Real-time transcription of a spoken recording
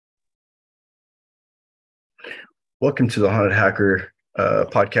Welcome to the Haunted Hacker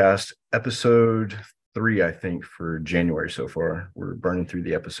podcast, episode 3, I think, for January so far. We're burning through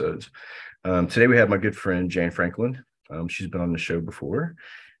the episodes. Today we have my good friend, Jane Franklin. She's been on the show before.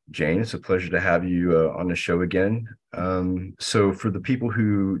 Jane, it's a pleasure to have you on the show again. So for the people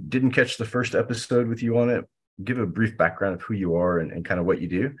who didn't catch the first episode with you on it, give a brief background of who you are and kind of what you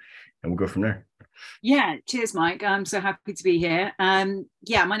do, and we'll go from there. Yeah, cheers, Mike. I'm so happy to be here.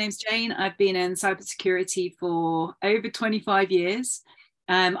 My name's Jane. I've been in cybersecurity for over 25 years.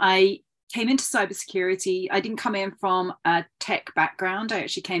 I came into cybersecurity. I didn't come in from a tech background. I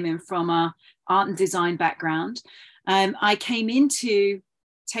actually came in from a art and design background. I came into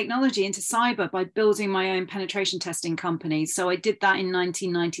technology, into cyber, by building my own penetration testing company. So I did that in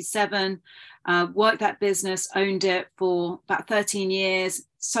 1997. Worked that business, owned it for about 13 years,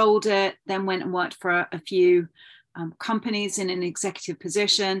 sold it, then went and worked for a few companies in an executive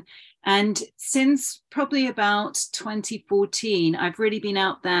position. And since probably about 2014, I've really been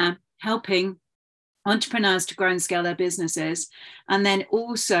out there helping entrepreneurs to grow and scale their businesses, and then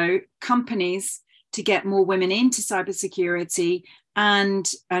also companies to get more women into cybersecurity and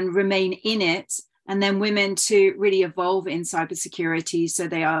remain in it, and then women to really evolve in cybersecurity so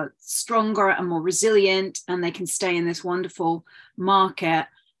they are stronger and more resilient, and they can stay in this wonderful market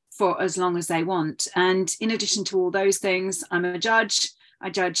for as long as they want. And in addition to all those things, I'm a judge. I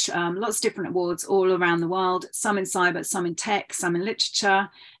judge lots of different awards all around the world, some in cyber, some in tech, some in literature.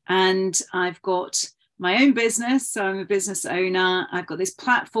 And I've got my own business. So I'm a business owner. I've got this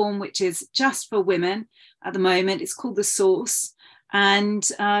platform, which is just for women at the moment. It's called The Source. And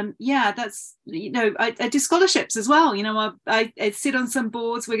that's, I do scholarships as well. I sit on some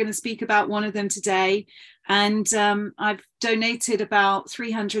boards. We're going to speak about one of them today. And I've donated about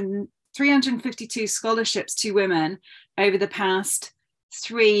 352 scholarships to women over the past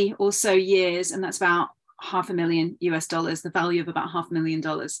 3 or so years. And that's about $500,000 US, the value of about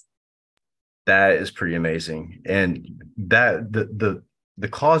 $500,000. That is pretty amazing. And that the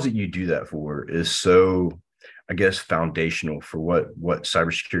cause that you do that for is so, I guess, foundational for what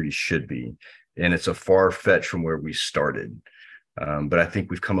cybersecurity should be. And it's a far fetch from where we started. But I think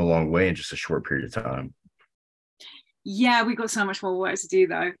we've come a long way in just a short period of time. Yeah, we've got so much more work to do,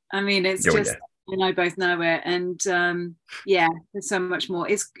 though. I mean, it's just, I both know it. And there's so much more.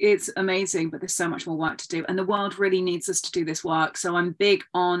 It's amazing, but there's so much more work to do. And the world really needs us to do this work. So I'm big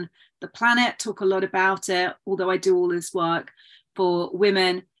on the planet, talk a lot about it, although I do all this work for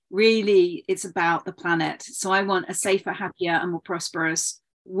women. Really, it's about the planet. So I want a safer, happier, and more prosperous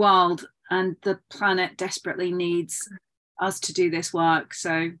world. And the planet desperately needs us to do this work.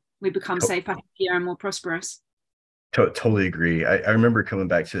 So we become safer, happier, and more prosperous. Totally agree. I remember coming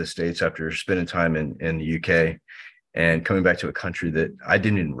back to the States after spending time in the UK and coming back to a country that I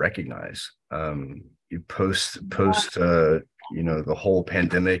didn't even recognize. You post the whole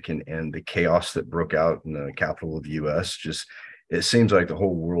pandemic and the chaos that broke out in the capital of the US. Just, it seems like the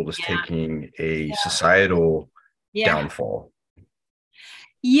whole world is taking a societal downfall.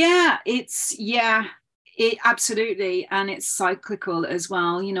 It absolutely, and it's cyclical as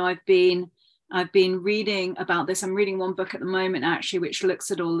well. I've been reading about this. I'm reading one book at the moment, actually, which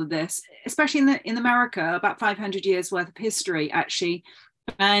looks at all of this, especially in America, about 500 years worth of history, actually.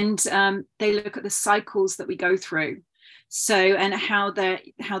 And they look at the cycles that we go through. So, and how there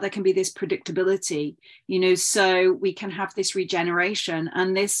can be this predictability, so we can have this regeneration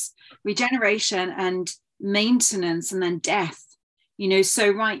and maintenance, and then death.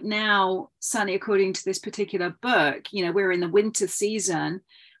 So right now, certainly according to this particular book, we're in the winter season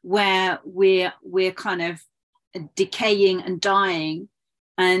where we're kind of decaying and dying,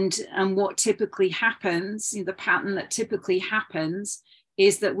 and what typically happens, the pattern that typically happens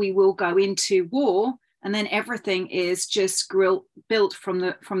is that we will go into war, and then everything is just built from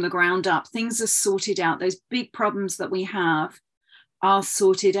the ground up. Things are sorted out. Those big problems that we have are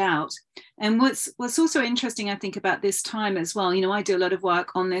sorted out. And what's also interesting, I think, about this time as well, I do a lot of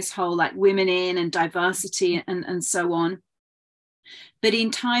work on this whole like women in and diversity and so on. But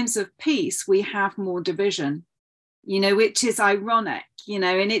in times of peace, we have more division, which is ironic,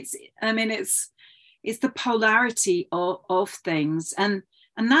 and it's the polarity of things.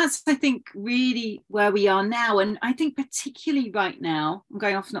 And that's, I think, really where we are now. And I think particularly right now, I'm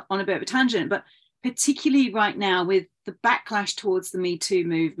going off on a bit of a tangent, but particularly right now with the backlash towards the Me Too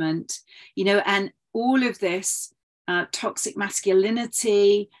movement, and all of this toxic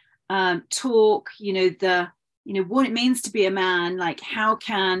masculinity talk, what it means to be a man, like how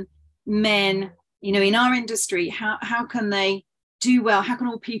can men, in our industry, how can they do well? How can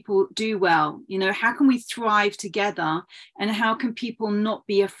all people do well? How can we thrive together, and how can people not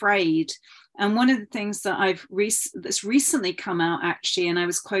be afraid? And one of the things that that's recently come out, actually, and I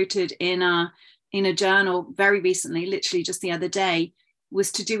was quoted in a journal very recently, literally just the other day,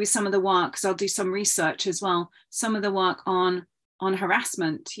 was to do with some of the work, because I'll do some research as well, some of the work on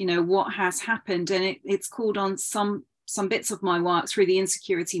harassment, what has happened. And it's called on some bits of my work through the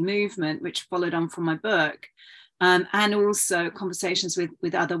insecurity movement, which followed on from my book, and also conversations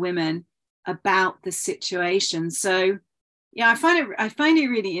with other women about the situation. So yeah, I find it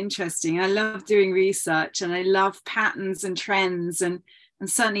really interesting. I love doing research, and I love patterns and trends, and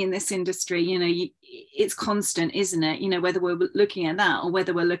certainly in this industry, it's constant, isn't it? Whether we're looking at that or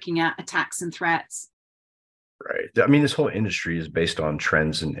whether we're looking at attacks and threats. Right. I mean, this whole industry is based on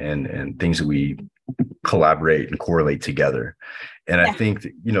trends and things that we collaborate and correlate together. And I think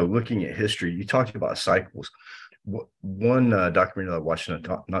that, looking at history, you talked about cycles. One documentary that I watched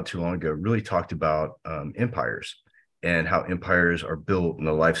not too long ago really talked about empires and how empires are built in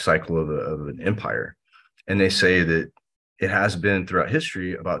the life cycle of an empire. And they say that it has been throughout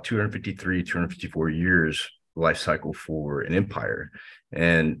history about 254 years life cycle for an empire.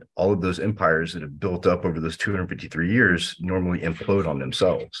 And all of those empires that have built up over those 253 years normally implode on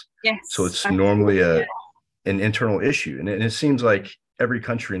themselves. Yes. So it's normally an internal issue. And it seems like every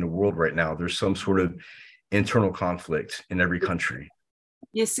country in the world right now, there's some sort of internal conflict in every country.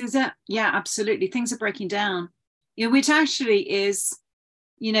 Yes, is that? Yeah, absolutely. Things are breaking down. Which actually is,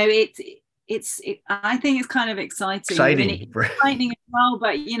 I think it's kind of exciting. Exciting as well,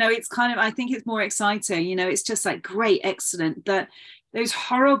 but it's kind of, I think it's more exciting. It's just like great, excellent, that those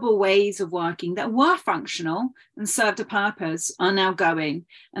horrible ways of working that were functional and served a purpose are now going,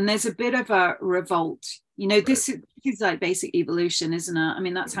 and there's a bit of a revolt. This is like basic evolution, isn't it? I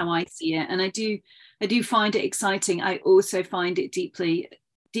mean, that's how I see it, and I do find it exciting. I also find it deeply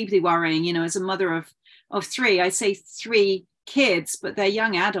worrying. As a mother of three, I say 3 kids, but they're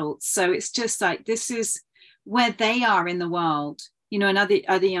young adults, so it's just like this is where they are in the world, and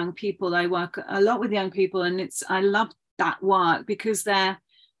other young people. I work a lot with young people, and I love that work because they're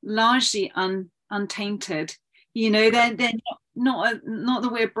largely untainted. They're not that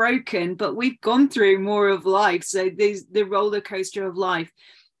we're broken, but we've gone through more of life, so there's the roller coaster of life,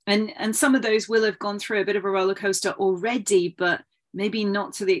 and some of those will have gone through a bit of a roller coaster already, but maybe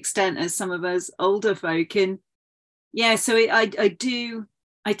not to the extent as some of us older folk. And yeah, so I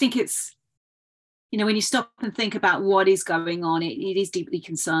think it's, when you stop and think about what is going on, it is deeply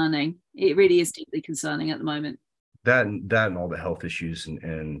concerning. It really is deeply concerning at the moment. That and all the health issues,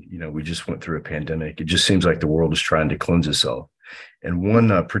 and we just went through a pandemic. It just seems like the world is trying to cleanse itself. And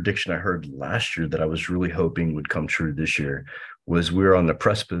one prediction I heard last year that I was really hoping would come true this year was we're on the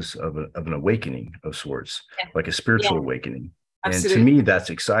precipice of an awakening of sorts, like a spiritual awakening. Absolutely. And to me, that's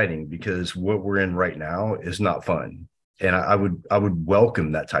exciting because what we're in right now is not fun. And I would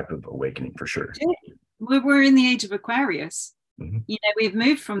welcome that type of awakening for sure. We're in the age of Aquarius. Mm-hmm. We've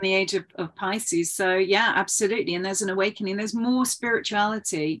moved from the age of Pisces. So yeah, absolutely. And there's an awakening. There's more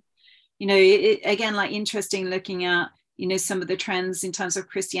spirituality. Again, like interesting looking at, some of the trends in terms of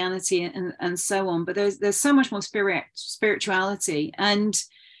Christianity and so on. But there's so much more spirituality.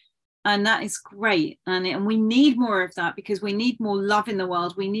 And that is great. And we need more of that because we need more love in the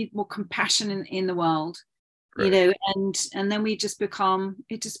world. We need more compassion in the world, right. And then it just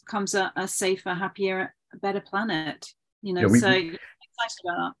becomes a safer, happier, better planet, so I'm excited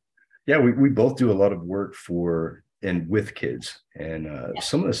about that. Yeah, we both do a lot of work for and with kids. And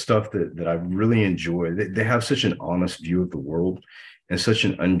some of the stuff that I really enjoy, they have such an honest view of the world and such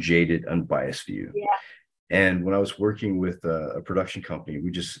an unjaded, unbiased view. Yeah. And when I was working with a production company,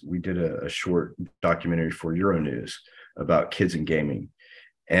 we did a short documentary for Euronews about kids and gaming.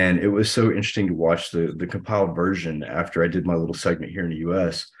 And it was so interesting to watch the compiled version after I did my little segment here in the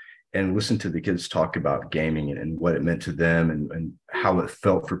US and listen to the kids talk about gaming and what it meant to them and how it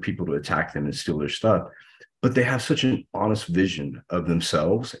felt for people to attack them and steal their stuff. But they have such an honest vision of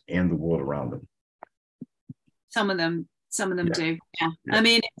themselves and the world around them. Some of them do. Yeah. I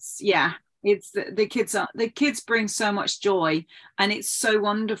mean, it's the kids bring so much joy, and it's so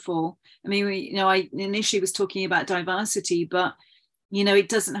wonderful. I mean, I initially was talking about diversity, but it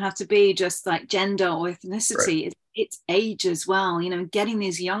doesn't have to be just like gender or ethnicity. Right. It's age as well. Getting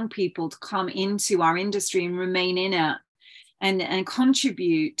these young people to come into our industry and remain in it and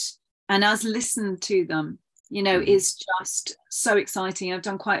contribute, and us listen to them, is just so exciting. I've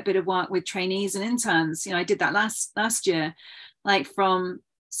done quite a bit of work with trainees and interns. I did that last year, like from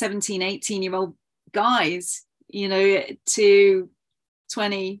 17, 18-year-old guys, to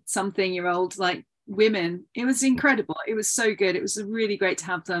 20-something-year-old, like women. It was incredible. It was so good. It was really great to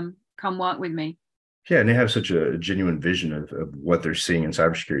have them come work with me. Yeah, and they have such a genuine vision of what they're seeing in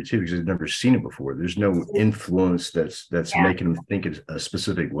cybersecurity too, because they've never seen it before. There's no influence that's making them think it a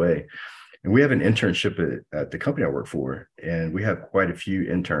specific way. And we have an internship at the company I work for, and we have quite a few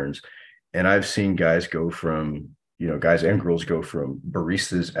interns. And I've seen guys go from, guys and girls go from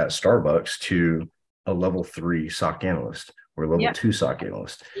baristas at Starbucks to a level 3 SOC analyst or level 2 SOC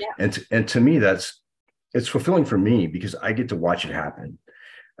analyst. And to me, it's fulfilling for me because I get to watch it happen.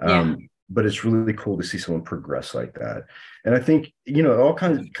 But it's really cool to see someone progress like that. And I think, it all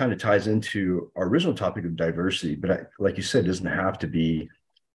kind of ties into our original topic of diversity, but like you said, it doesn't have to be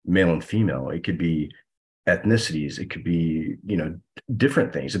male and female. It could be ethnicities. It could be,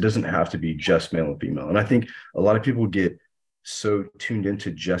 different things. It doesn't have to be just male and female. And I think a lot of people get so tuned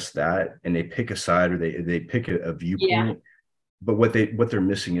into just that, and they pick a side, or they pick a viewpoint. But what they're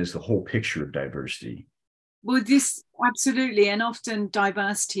missing is the whole picture of diversity. Well, this absolutely, and often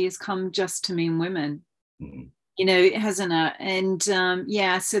diversity has come just to mean women. Mm-hmm. It hasn't. And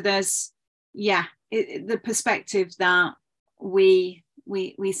so there's the perspective that we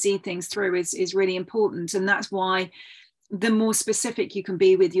see things through is really important, and that's why the more specific you can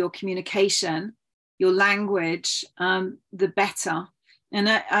be with your communication, your language, the better. And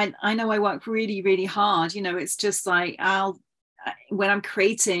I know I work really, really hard. It's just like when I'm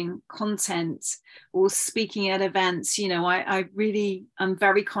creating content or speaking at events, I really am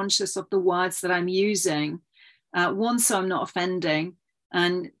very conscious of the words that I'm using. One, so I'm not offending,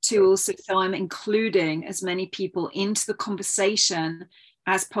 and two, also so I'm including as many people into the conversation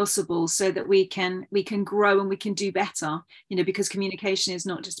as possible, so that we can grow and we can do better. Because communication is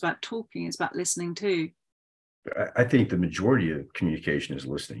not just about talking; it's about listening too. I think the majority of communication is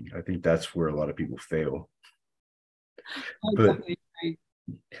listening. I think that's where a lot of people fail. But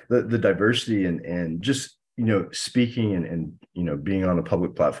the diversity and just speaking and being on a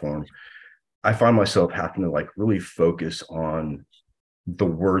public platform, I find myself having to really focus on the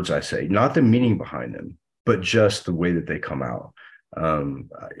words I say, not the meaning behind them, but just the way that they come out.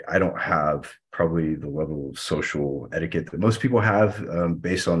 I don't have probably the level of social etiquette that most people have,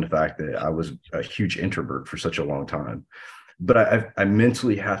 based on the fact that I was a huge introvert for such a long time. But I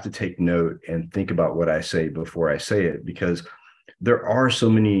mentally have to take note and think about what I say before I say it, because there are so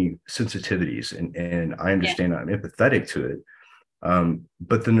many sensitivities, and I understand I'm empathetic to it.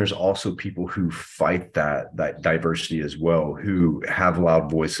 But then there's also people who fight that diversity as well, who have loud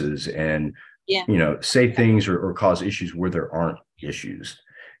voices and say things or cause issues where there aren't issues.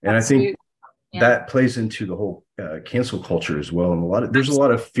 And Absolutely. I think that plays into the whole cancel culture as well. And there's a lot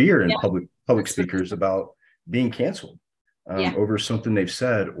of fear in public speakers about being canceled. Over something they've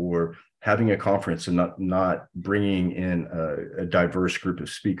said, or having a conference and not bringing in a diverse group of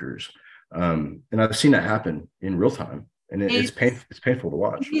speakers. And I've seen that happen in real time, and it's painful to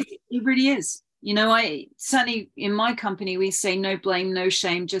watch. It really is. I certainly, in my company, we say no blame, no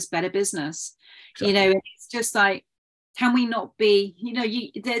shame, just better business. Exactly. It's just like, can we not be,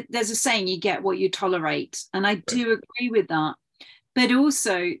 there's a saying, you get what you tolerate. And I do agree with that. But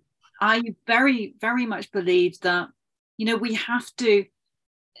also, I very, very much believe that we have to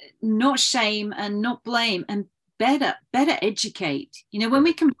not shame and not blame, and better educate. When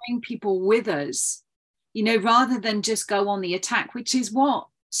we can bring people with us, rather than just go on the attack, which is what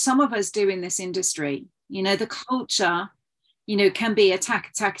some of us do in this industry. The culture, can be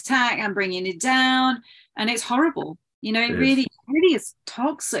attack, and bringing it down, and it's horrible. It really is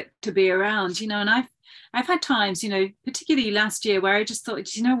toxic to be around. And I've had times, particularly last year, where I just thought,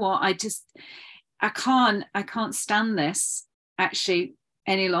 what, I can't stand this actually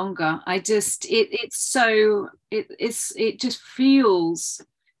any longer. It just feels,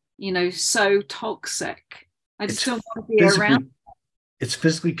 so toxic. I just don't want to be around. It's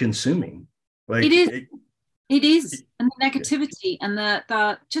physically consuming. It is. And the negativity and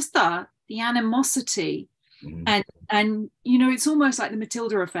the animosity. Mm-hmm. And it's almost like the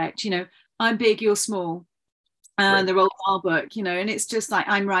Matilda effect. I'm big, you're small. And the Roald Dahl book, and it's just like,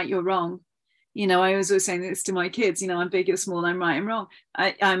 I'm right, you're wrong. I was always saying this to my kids, I'm big, you're small, I'm right, I'm wrong.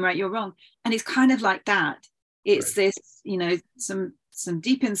 I'm right, you're wrong. And it's kind of like that. It's this, some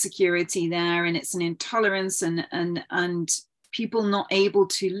deep insecurity there, and it's an intolerance and people not able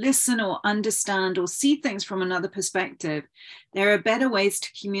to listen or understand or see things from another perspective. There are better ways to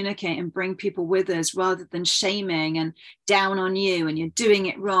communicate and bring people with us, rather than shaming and down on you and you're doing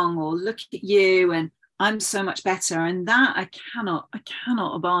it wrong, or look at you and I'm so much better. And that I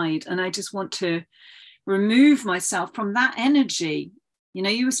cannot abide. And I just want to remove myself from that energy.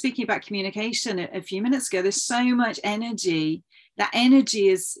 You were speaking about communication a few minutes ago. There's so much energy that energy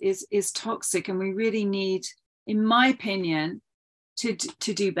is toxic, and we really need, in my opinion, to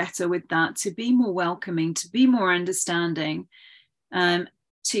do better with that, to be more welcoming, to be more understanding,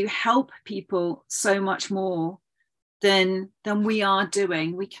 to help people so much more than we are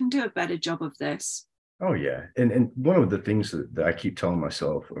doing. We can do a better job of this. Oh yeah. And one of the things that I keep telling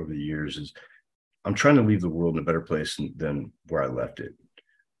myself over the years is I'm trying to leave the world in a better place than where I left it.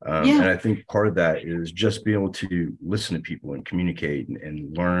 And I think part of that is just being able to listen to people and communicate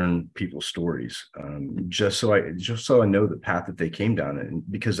and learn people's stories, just so I know the path that they came down, and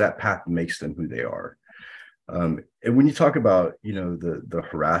because that path makes them who they are. And when you talk about, the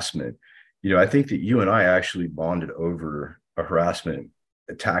harassment, I think that you and I actually bonded over a harassment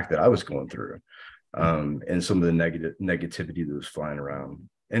attack that I was going through, and some of the negativity that was flying around.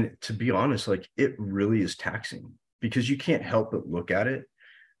 And to be honest, like, it really is taxing because you can't help but look at it,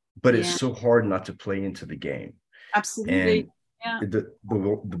 but it's so hard not to play into the game. Absolutely. And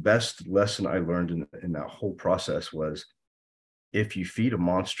the best lesson I learned in that whole process was, if you feed a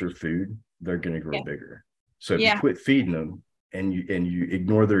monster food, they're going to grow bigger. So if you quit feeding them and you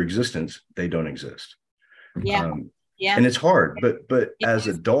ignore their existence, they don't exist. And it's hard, but as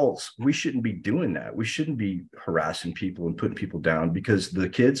adults, we shouldn't be doing that. We shouldn't be harassing people and putting people down, because the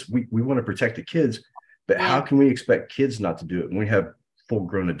kids, we want to protect the kids, but how can we expect kids not to do it when we have full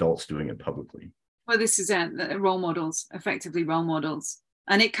grown adults doing it publicly? Well, this is it, role models, effectively role models.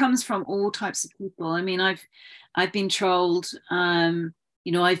 And it comes from all types of people. I mean, I've been trolled,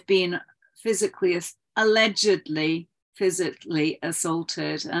 I've been allegedly physically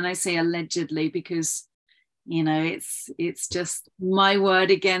assaulted. And I say allegedly because, it's just my word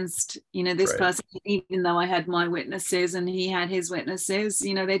against, this person, even though I had my witnesses and he had his witnesses,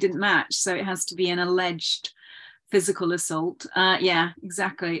 they didn't match. So it has to be an alleged physical assault.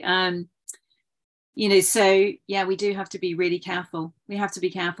 Exactly. So we do have to be really careful. We have to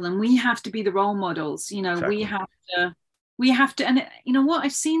be careful, and we have to be the role models. Exactly. we have to, and what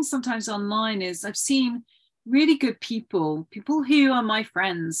I've seen sometimes online is I've seen really good people who are my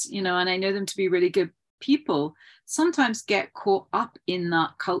friends, and I know them to be really good people, sometimes get caught up in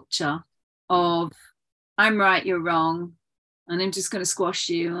that culture of I'm right, you're wrong, and I'm just going to squash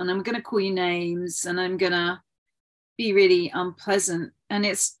you, and I'm going to call you names, and I'm going to be really unpleasant, and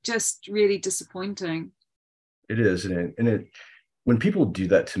it's just really disappointing. It is. And when people do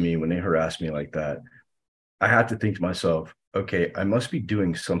that to me, when they harass me like that, I have to think to myself, okay, I must be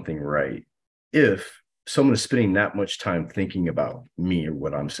doing something right if someone is spending that much time thinking about me or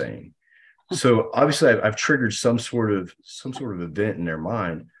what I'm saying. So obviously I've triggered some sort of event in their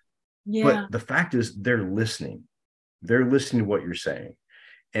mind. But the fact is, they're listening to what you're saying.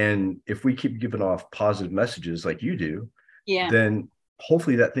 And if we keep giving off positive messages like you do, then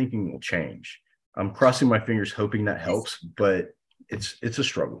hopefully that thinking will change. I'm crossing my fingers, hoping that helps, but it's a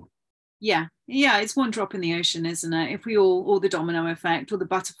struggle. It's one drop in the ocean, isn't it? If we all the domino effect or the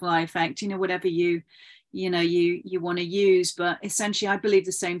butterfly effect, whatever you want to use, but essentially I believe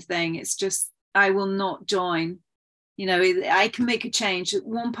the same thing. It's just, I will not join. I can make a change.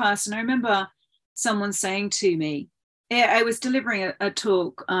 One person, I remember someone saying to me, I was delivering a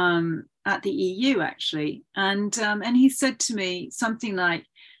talk at the EU actually, and he said to me something like,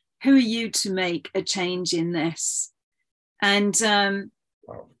 "Who are you to make a change in this?" And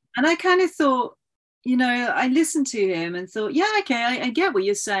I kind of thought, I listened to him and thought, okay, I get what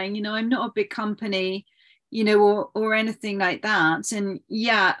you're saying. I'm not a big company, or anything like that. And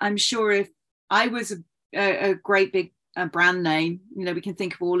I'm sure if I was a great big brand name, we can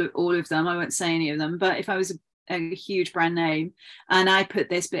think of all of them. I won't say any of them, but if I was a huge brand name and I put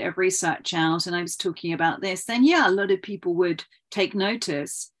this bit of research out and I was talking about this, then a lot of people would take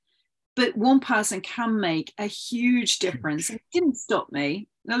notice. But one person can make a huge difference. It didn't stop me.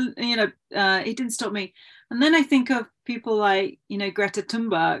 It didn't stop me. And then I think of people like, Greta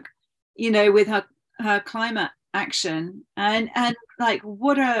Thunberg, with her climate action, and like,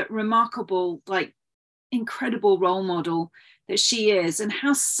 what a remarkable, like, incredible role model that she is, and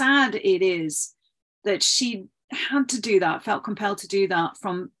how sad it is that she had to do that, felt compelled to do that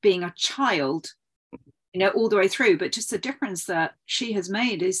from being a child, all the way through. But just the difference that she has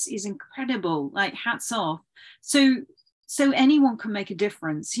made is incredible. Like, hats off. So anyone can make a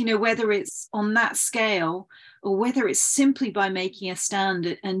difference, whether it's on that scale or whether it's simply by making a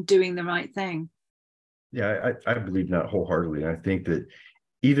stand and doing the right thing. Yeah, I believe that wholeheartedly. And I think that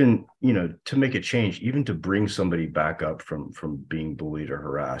even, to make a change, even to bring somebody back up from being bullied or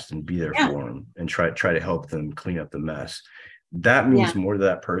harassed and be there for them and try to help them clean up the mess, that means more to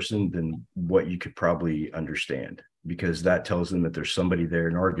that person than what you could probably understand, because that tells them that there's somebody there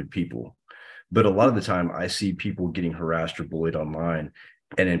and are good people But a lot of the time I see people getting harassed or bullied online,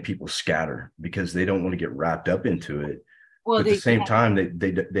 and then people scatter because they don't want to get wrapped up into it. Well, But at the same time,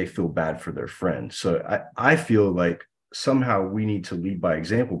 they feel bad for their friends. So I feel like somehow we need to lead by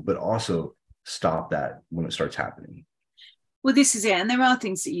example, but also stop that when it starts happening. well, this is it. And there are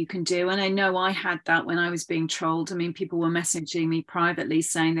things that you can do. And I know I had that when I was being trolled. I mean, people were messaging me privately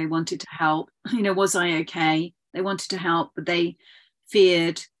saying they wanted to help. Was I okay? They wanted to help, but they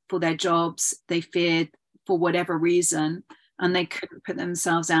feared for their jobs. They feared for whatever reason, and they couldn't put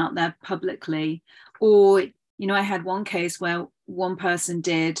themselves out there publicly. Or, I had one case where one person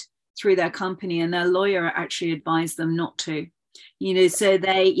did through their company and their lawyer actually advised them not to, so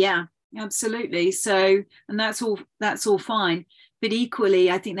yeah, absolutely. So, and that's all fine. But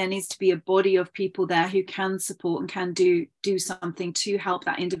equally, I think there needs to be a body of people there who can support and can do something to help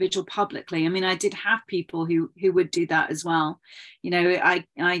that individual publicly. I mean, I did have people who would do that as well. I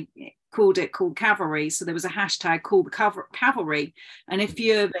called cavalry. So there was a hashtag called cavalry. And if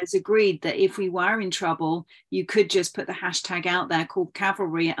you has agreed that if we were in trouble, you could just put the hashtag out there called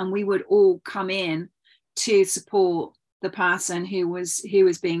cavalry, and we would all come in to support the person who was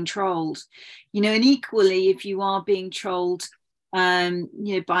being trolled. And equally, if you are being trolled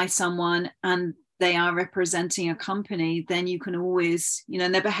by someone and they are representing a company, then you can always,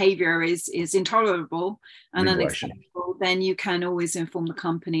 and their behavior is intolerable and unacceptable, then you can always inform the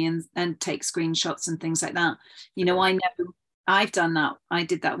company and take screenshots and things like that. I've done that. I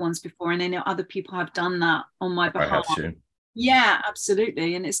did that once before, and I know other people have done that on my behalf. I have too. Yeah,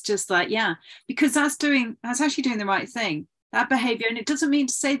 absolutely. And it's just like, yeah, because that's actually doing the right thing, that behavior. And it doesn't mean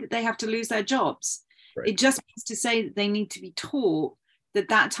to say that they have to lose their jobs. Right. It just means to say that they need to be taught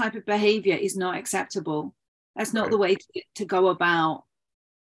that type of behavior is not acceptable. That's not the way to go about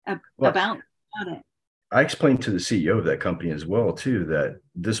it. I explained to the CEO of that company as well, too, that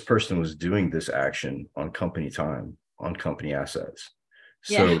this person was doing this action on company time, on company assets.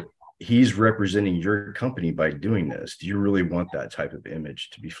 So he's representing your company by doing this. Do you really want that type of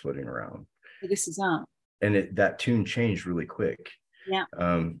image to be floating around? This is that. And that tune changed really quick. Yeah.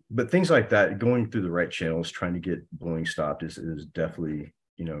 But things like that, going through the right channels, trying to get bullying stopped is definitely,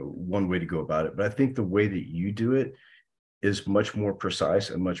 one way to go about it. But I think the way that you do it is much more precise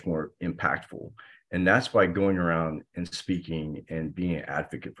and much more impactful. And that's by going around and speaking and being an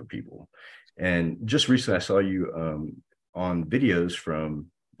advocate for people. And just recently, I saw you on videos from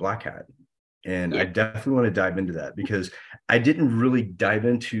Black Hat. And I definitely want to dive into that because I didn't really dive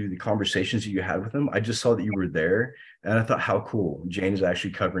into the conversations that you had with them. I just saw that you were there and I thought, how cool. Jane is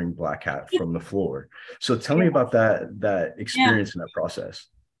actually covering Black Hat from the floor. So tell me about that experience and that process.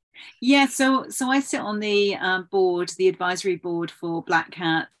 Yeah, so I sit on the board, the advisory board for Black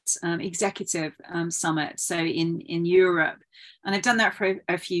Hat Executive Summit, so in Europe. And I've done that for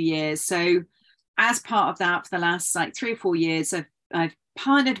a few years. So as part of that, for the last 3 or 4 years, I've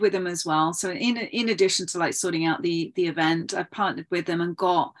partnered with them as well. So in addition to sorting out the event, I've partnered with them and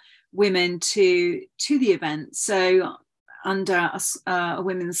got women to the event. So under a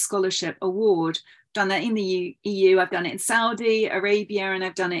women's scholarship award, done that in the EU, I've done it in Saudi Arabia, and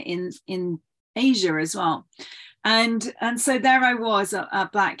I've done it in Asia as well. And so there I was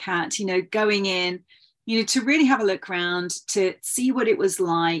at Black Hat, going in, to really have a look around, to see what it was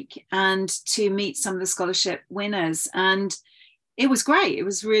like, and to meet some of the scholarship winners. And it was great. It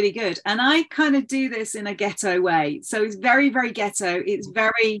was really good. And I kind of do this in a ghetto way. So it's very, very ghetto. It's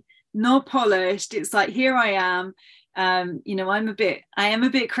very not polished. It's like, here I am. I am a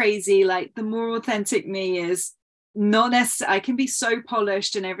bit crazy. Like, the more authentic me is not necessarily, I can be so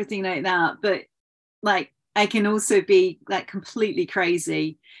polished and everything like that, but I can also be completely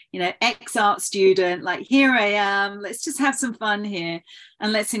crazy, ex-art student, here I am, let's just have some fun here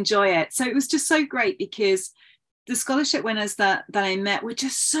and let's enjoy it. So it was just so great because the scholarship winners that I met were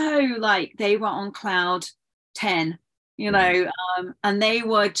just so they were on cloud 10, and they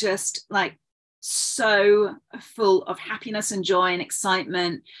were just so full of happiness and joy and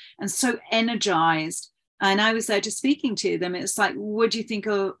excitement and so energized. And I was there just speaking to them. It's what do you think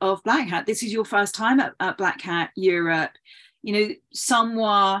of Black Hat? This is your first time at Black Hat Europe. Some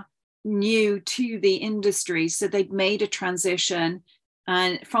were new to the industry, so they'd made a transition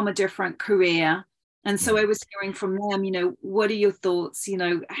and from a different career. And so I was hearing from them, what are your thoughts?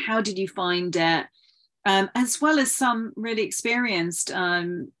 How did you find it? As well as some really experienced,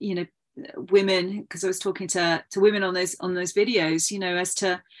 women, because I was talking to women on those videos, as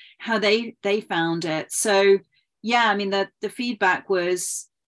to how they found it. So yeah, I mean, the feedback was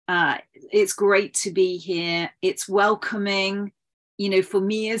it's great to be here. It's welcoming. For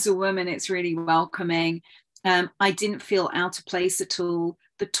me as a woman, it's really welcoming. I didn't feel out of place at all.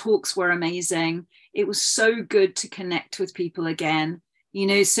 The talks were amazing. It was so good to connect with people again.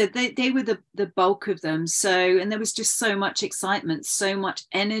 So they were the bulk of them. So, and there was just so much excitement, so much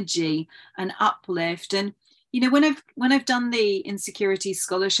energy and uplift. And when I've done the insecurity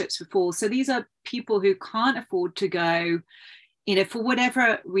scholarships before, so these are people who can't afford to go, for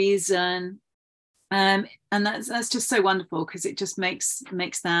whatever reason. And that's just so wonderful, because it just makes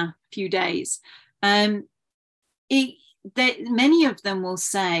their few days. Many of them will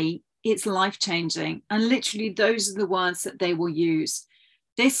say it's life-changing, and literally those are the words that they will use.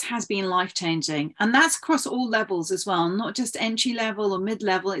 This has been life-changing, and that's across all levels as well, not just entry level or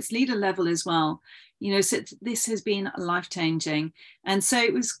mid-level, it's leader level as well. So this has been life-changing. And so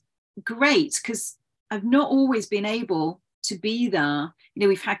it was great, because I've not always been able to be there.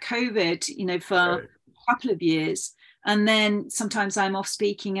 We've had COVID, for a couple of years, and then sometimes I'm off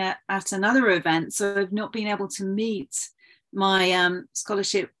speaking at another event, so I've not been able to meet my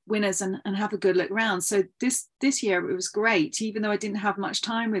scholarship winners and have a good look around. So this year it was great, even though I didn't have much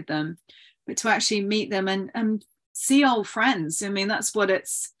time with them, but to actually meet them and see old friends. I mean, that's what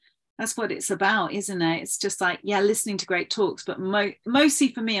it's about, isn't it? It's just like, listening to great talks, but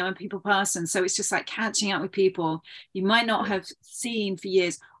mostly for me, I'm a people person, so it's just like catching up with people you might not have seen for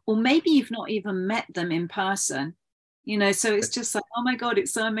years, or maybe you've not even met them in person. So it's just like, oh my God,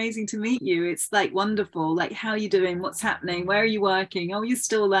 it's so amazing to meet you. It's like wonderful. Like, how are you doing? What's happening? Where are you working? Oh, you're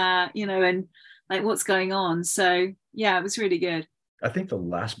still there, and like, what's going on? So yeah, it was really good. I think the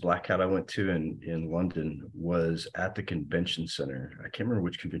last Black Hat I went to in London was at the convention center. I can't remember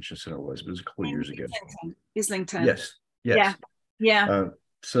which convention center it was, but it was a couple of years ago. Islington. Yes. Yeah.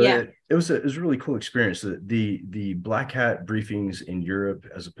 It was a really cool experience. The Black Hat briefings in Europe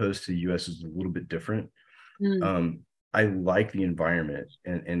as opposed to the US is a little bit different. I like the environment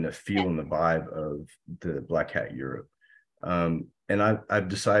and the feel and the vibe of the Black Hat Europe. And I've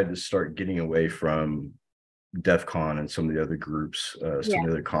decided to start getting away from DEF CON and some of the other groups, some of the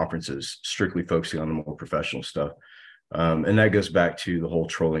other conferences, strictly focusing on the more professional stuff. And that goes back to the whole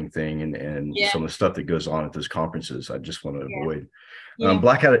trolling thing and some of the stuff that goes on at those conferences. I just want to avoid.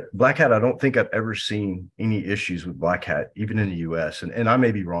 Black Hat, I don't think I've ever seen any issues with Black Hat, even in the US. And I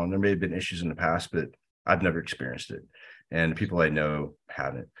may be wrong. There may have been issues in the past, but I've never experienced it. And people I know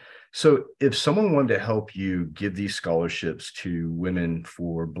haven't. So if someone wanted to help you give these scholarships to women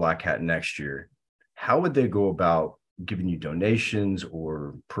for Black Hat next year, how would they go about giving you donations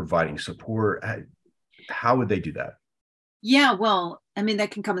or providing support? How would they do that? Yeah, well, I mean, they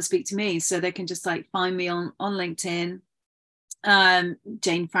can come and speak to me. So they can just like find me on LinkedIn,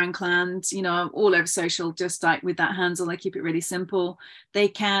 Jane Frankland, all over social, just like with that handle. I keep it really simple. They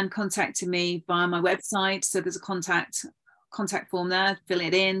can contact me via my website. So there's a contact form there, fill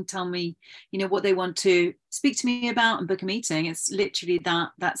it in, tell me, what they want to speak to me about and book a meeting. It's literally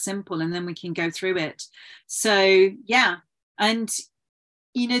that simple. And then we can go through it. So, yeah. And,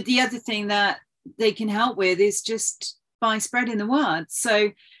 the other thing that they can help with is just by spreading the word.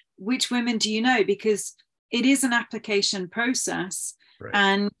 So which women do you know? Because it is an application process. Right.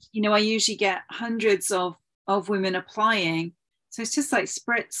 And, I usually get hundreds of women applying. So it's just like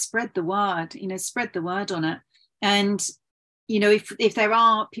spread the word, spread the word on it. And, if there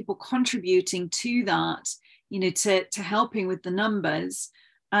are people contributing to that, to helping with the numbers,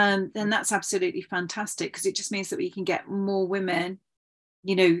 then that's absolutely fantastic, because it just means that we can get more women,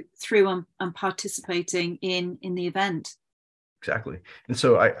 through and participating in the event. Exactly. And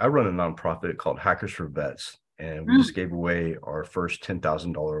so I run a nonprofit called Hackers for Vets, and we just gave away our first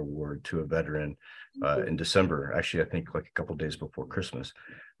 $10,000 award to a veteran in December. Actually, I think like a couple of days before Christmas.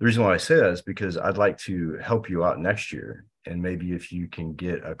 The reason why I say that is because I'd like to help you out next year. And maybe if you can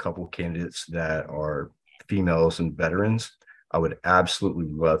get a couple of candidates that are females and veterans, I would absolutely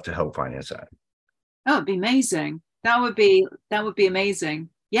love to help finance that. That would be amazing. That would be amazing.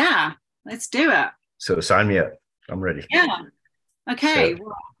 Yeah, let's do it. So sign me up. I'm ready. Yeah. Okay. So,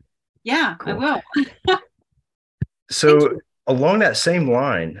 well, yeah, cool. I will. So along that same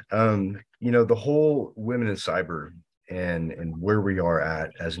line, the whole women in cyber and where we are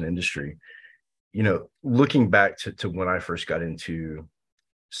at as an industry, looking back to when I first got into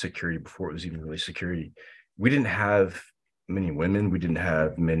security, before it was even really security, we didn't have many women. We didn't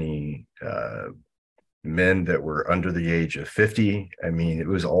have many men that were under the age of 50. I mean, it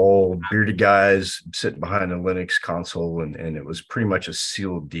was all bearded guys sitting behind a Linux console, and it was pretty much a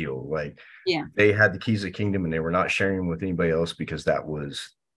sealed deal. Like, they had the keys of the kingdom and they were not sharing them with anybody else, because that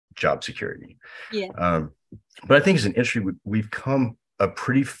was job security. But I think as an industry, we've come a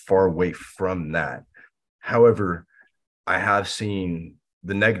pretty far way from that. However, I have seen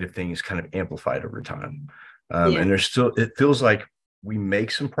the negative things kind of amplified over time. And there's still, it feels like we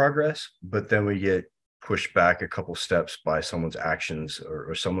make some progress, but then we get pushed back a couple steps by someone's actions,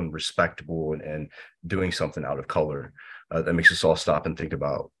 or someone respectable and doing something out of color, that makes us all stop and think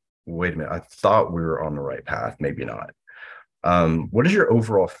about, wait a minute, I thought we were on the right path, maybe not. What is your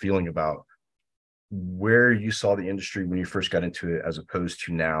overall feeling about where you saw the industry when you first got into it as opposed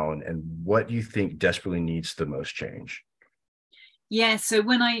to now, and what do you think desperately needs the most change? Yeah, so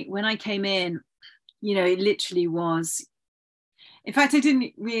when I came in, it literally was, in fact, I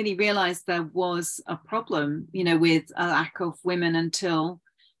didn't really realize there was a problem, with a lack of women until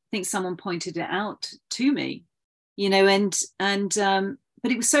I think someone pointed it out to me, and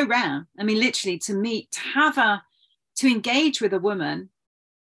but it was so rare. I mean, literally to engage with a woman,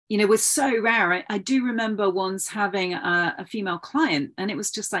 was so rare. I do remember once having a female client, and it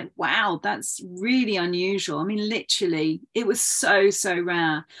was just like, wow, that's really unusual. I mean, literally, it was so, so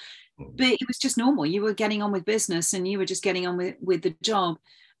rare. But it was just normal. You were getting on with business, and you were just getting on with the job.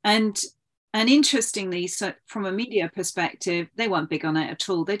 And interestingly, so from a media perspective, they weren't big on it at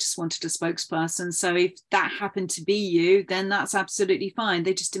all. They just wanted a spokesperson. So if that happened to be you, then that's absolutely fine.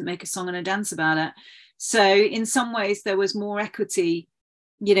 They just didn't make a song and a dance about it. So in some ways, there was more equity,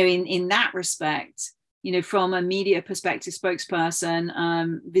 in that respect, from a media perspective,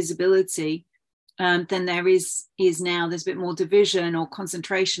 spokesperson, visibility, than there is now. There's a bit more division or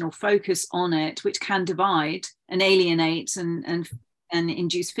concentration or focus on it, which can divide and alienate and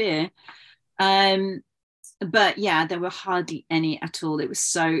induce fear. But yeah, there were hardly any at all. It was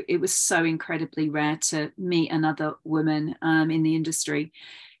so incredibly rare to meet another woman in the industry.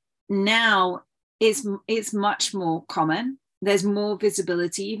 Now it's much more common. There's more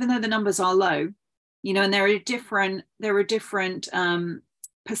visibility, even though the numbers are low, and there are different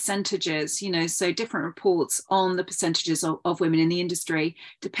percentages, so different reports on the percentages of women in the industry,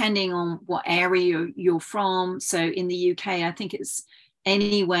 depending on what area you're from. So in the UK, I think it's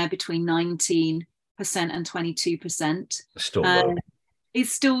anywhere between 19% and 22%. Still low.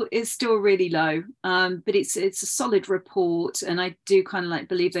 It's still really low, but it's a solid report, and I do kind of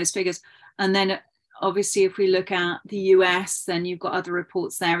believe those figures. And then obviously, if we look at the US, then you've got other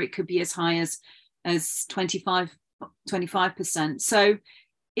reports there. It could be as high as 25%. So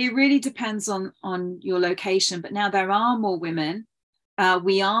it really depends on your location. But now there are more women.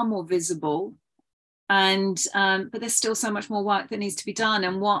 We are more visible. And but there's still so much more work that needs to be done.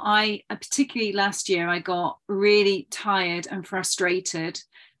 And what particularly last year, I got really tired and frustrated.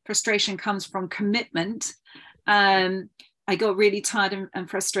 Frustration comes from commitment. I got really tired and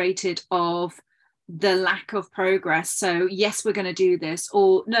frustrated of the lack of progress. So yes, we're going to do this,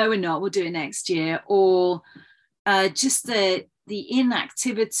 or no, we're not, we'll do it next year, or just the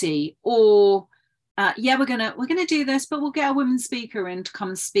inactivity, or yeah, we're gonna do this, but we'll get a women speaker in to come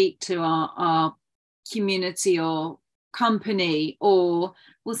and speak to our community or company, or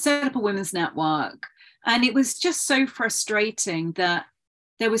we'll set up a women's network. And it was just so frustrating that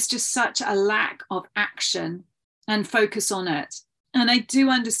there was just such a lack of action and focus on it. And I do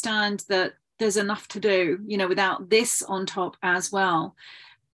understand that there's enough to do, without this on top as well.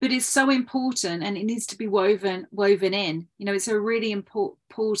 But it's so important, and it needs to be woven in. It's a really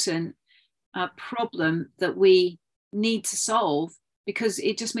important problem that we need to solve, because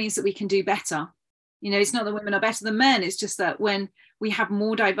it just means that we can do better. It's not that women are better than men. It's just that when we have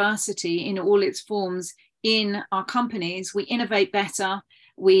more diversity in all its forms in our companies, we innovate better.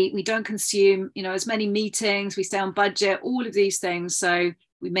 We don't consume, as many meetings. We stay on budget. All of these things. So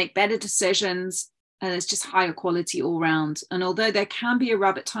we make better decisions, and it's just higher quality all round. And although there can be a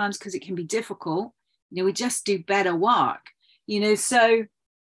rub at times because it can be difficult, we just do better work. So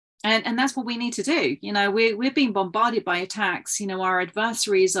and that's what we need to do. We're being bombarded by attacks. Our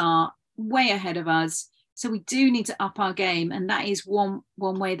adversaries are way ahead of us, so we do need to up our game, and that is one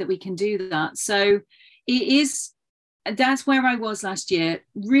way that we can do that. So that's where I was last year,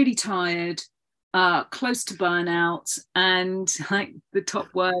 really tired, close to burnout, and like the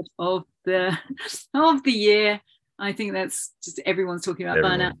top word of the year, I think that's just everyone's talking about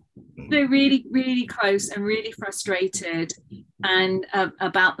burnout. So really, really close and really frustrated, and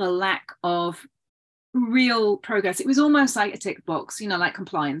about the lack of real progress. It was almost like a tick box, like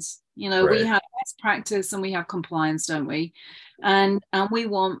compliance. Right. We have best practice and we have compliance, don't we? And we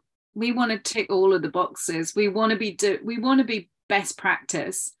want to tick all of the boxes. We want to be best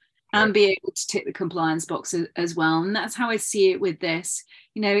practice and be able to tick the compliance box as well. And that's how I see it with this.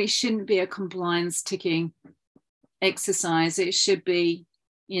 It shouldn't be a compliance ticking exercise. It should be,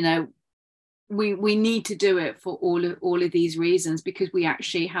 we need to do it for all of these reasons, because we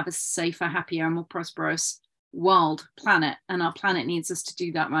actually have a safer, happier, and more prosperous planet, and our planet needs us to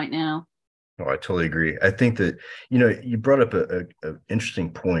do that right now. Oh, I totally agree. I think that, you brought up a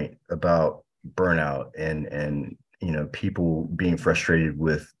interesting point about burnout and people being frustrated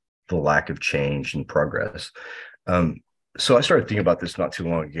with the lack of change and progress. Um, so I started thinking about this not too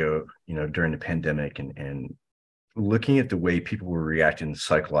long ago, during the pandemic and looking at the way people were reacting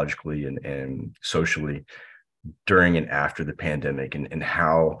psychologically and socially during and after the pandemic and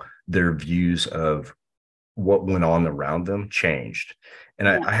how their views of what went on around them changed. And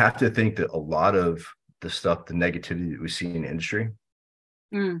Yeah. I have to think that a lot of the stuff, the negativity that we see in industry,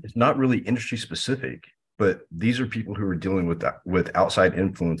 Mm. it's not really industry specific, but these are people who are dealing with that, with outside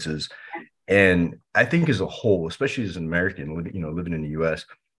influences. And I think as a whole, especially as an American, living in the US,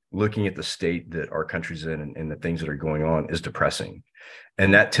 looking at the state that our country's in and the things that are going on is depressing.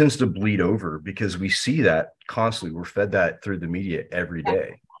 And that tends to bleed over because we see that constantly. We're fed that through the media every Yeah.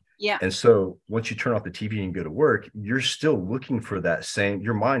 day. Yeah. And so once you turn off the TV and go to work, you're still looking for that same,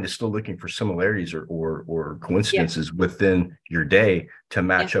 your mind is still looking for similarities or Yeah. coincidences within your day to Yeah.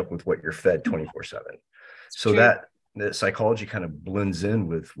 match up with what you're fed 24/7. It's So true. that psychology kind of blends in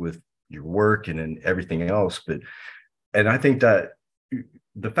with your work and everything else. And I think that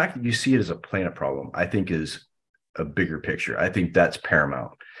the fact that you see it as a planet problem, I think is a bigger picture. I think that's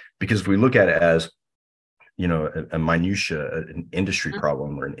paramount because if we look at it as a minutia, an industry Mm.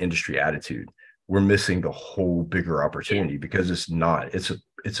 problem or an industry attitude, we're missing the whole bigger Yeah. opportunity because it's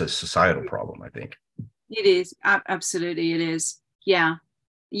a societal problem, I think. It is. Absolutely, it is. Yeah.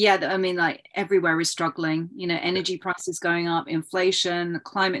 Yeah. I mean, like everywhere is struggling, Yeah. energy prices going up, inflation,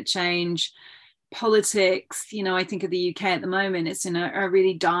 climate change, politics. I think of the UK at the moment, it's in a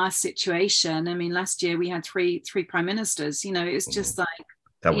really dire situation. I mean, last year we had three prime ministers. It's Mhm. just like,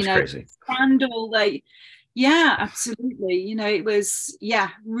 That was crazy. scandal. Like, yeah, absolutely. It was,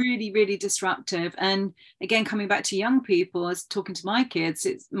 yeah, really, really disruptive. And again, coming back to young people, I was talking to my kids,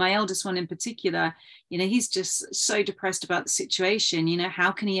 it's my eldest one in particular, he's just so depressed about the situation.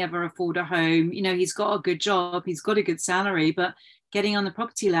 How can he ever afford a home? He's got a good job, he's got a good salary, but getting on the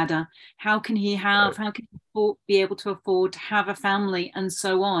property ladder, Right. how can he be able to afford to have a family and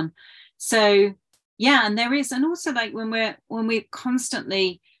so on? So yeah, and there is, and also like when we're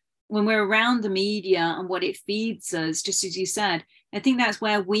constantly, when we're around the media and what it feeds us, just as you said, I think that's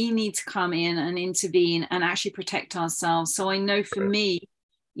where we need to come in and intervene and actually protect ourselves. So I know for Right. me,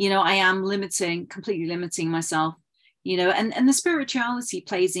 I am completely limiting myself, and the spirituality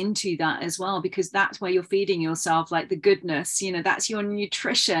plays into that as well, because that's where you're feeding yourself, like the goodness, that's your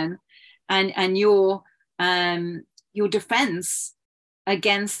nutrition and your defense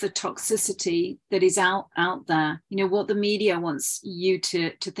against the toxicity that is out there, what the media wants you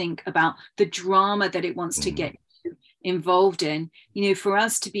to think about, the drama that it wants to Mhm. get you involved in, for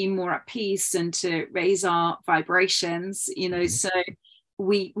us to be more at peace and to raise our vibrations, Mhm. so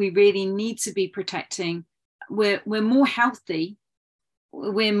we really need to be protecting. We're more healthy,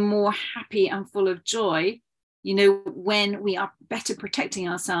 we're more happy and full of joy, when we are better protecting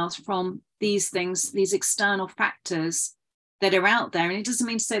ourselves from these things, these external factors that are out there. And it doesn't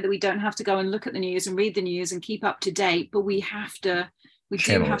mean to say that we don't have to go and look at the news and read the news and keep up to date, but we do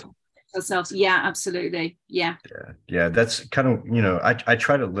Channel have it. to protect ourselves. Yeah, absolutely. Yeah. Yeah. Yeah. That's kind of, I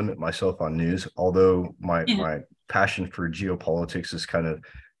try to limit myself on news, although Yeah. my passion for geopolitics has kind of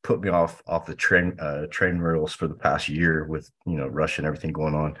put me off the train rails for the past year with, Russia and everything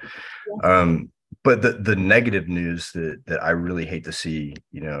going on. But the negative news that I really hate to see,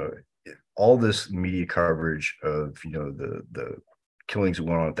 all this media coverage of, the killings that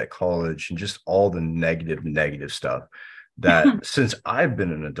went on at that college and just all the negative stuff that since I've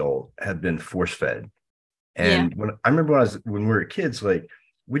been an adult have been force fed. Yeah. And when I remember when we were kids, like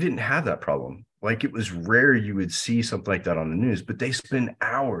we didn't have that problem. Like it was rare you would see something like that on the news, but they spend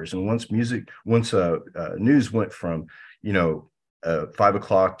hours. And once news went from, 5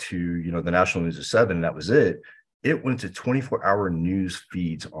 o'clock to, the national news at 7, that was it. It went to 24-hour news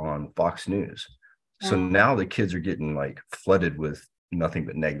feeds on Fox News. So now the kids are getting like flooded with nothing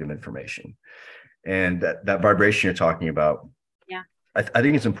but negative information. And that vibration you're talking about, Yeah. I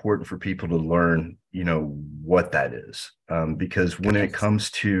think it's important for people to learn, what that is, because when it Yes.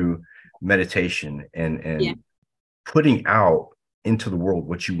 comes to meditation and Yeah. putting out into the world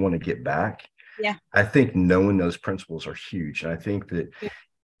what you want to get back, Yeah. I think knowing those principles are huge. And I think that Yeah.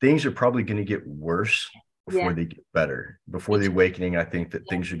 things are probably going to get worse before Yeah. they get better. Before the awakening, I think that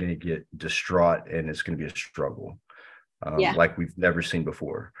things are going to get distraught and it's going to be a struggle, Yeah. like we've never seen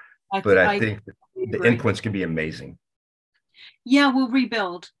before. I, But th- I I think the agree. endpoints can be amazing. Yeah, we'll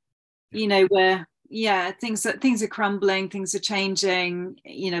rebuild, where, yeah, things are crumbling, things are changing,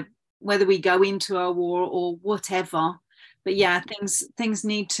 whether we go into a war or whatever. But yeah, things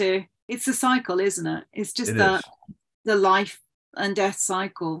need to it's a cycle, isn't it? It's just It is. the life and death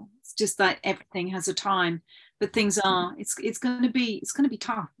cycle. It's just that everything has a time, but things are. It's going to be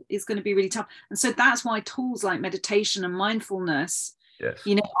tough. It's going to be really tough, and so that's why tools like meditation and mindfulness, Yes.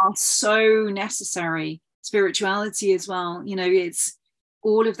 are so necessary. Spirituality as well. It's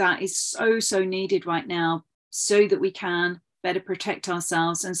all of that is so needed right now, so that we can better protect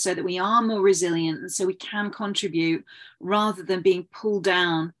ourselves and so that we are more resilient and so we can contribute rather than being pulled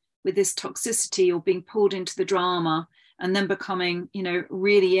down with this toxicity or being pulled into the drama and then becoming,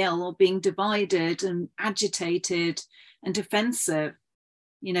 really ill or being divided and agitated and defensive.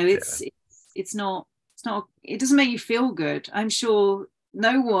 Yeah. It's not, it doesn't make you feel good. I'm sure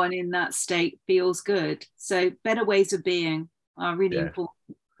no one in that state feels good. So better ways of being are really Yeah.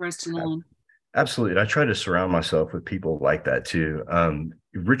 important for us to learn. Absolutely. And I try to surround myself with people like that too.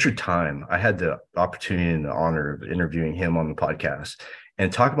 Richard Time, I had the opportunity and the honor of interviewing him on the podcast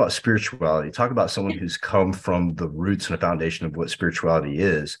and talk about spirituality, talk about someone who's come from the roots and the foundation of what spirituality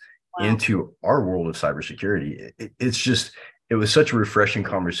is Wow. into our world of cybersecurity. It was such a refreshing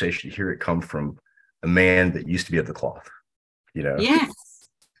conversation to hear it come from a man that used to be at the cloth, you know? Yes.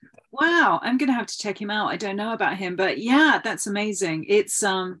 Wow. I'm gonna have to check him out. I don't know about him, but yeah, that's amazing.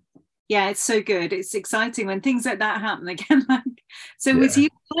 Yeah, it's so good. It's exciting when things like that happen again. Like, so was Yeah. he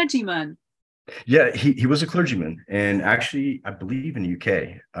a clergyman? Yeah, he was a clergyman, and actually, I believe in the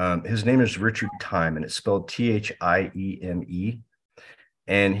UK. His name is Richard Time, and it's spelled Thieme.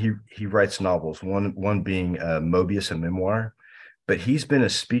 And he writes novels. One being Mobius, a memoir. But he's been a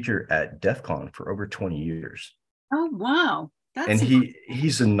speaker at DEF CON for over 20 years, Oh wow. and That's incredible.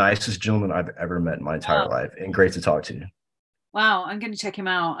 he's the nicest gentleman I've ever met in my entire Wow. life, and great to talk to. Wow, I'm going to check him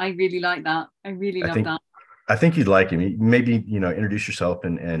out. I really like that. I really I love think that. I think you'd like him. Maybe introduce yourself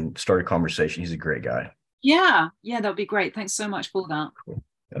and start a conversation. He's a great guy. Yeah, yeah, that would be great. Thanks so much for that. Cool.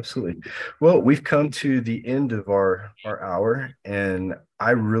 Absolutely. Well, we've come to the end of our hour, and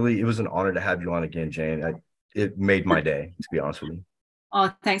it was an honor to have you on again, Jane. It made my day, to be honest with you.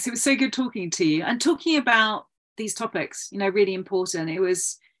 Oh, thanks. It was so good talking to you and talking about these topics, really important. It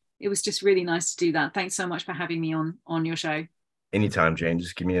was just really nice to do that. Thanks so much for having me on your show. Anytime, Jane,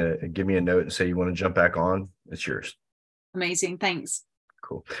 just give me a note and say you want to jump back on. It's yours. Amazing. Thanks.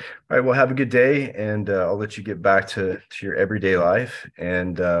 Cool. All right. Well, have a good day, and I'll let you get back to your everyday life,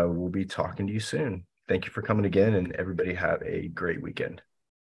 and we'll be talking to you soon. Thank you for coming again, and everybody have a great weekend.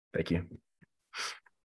 Thank you.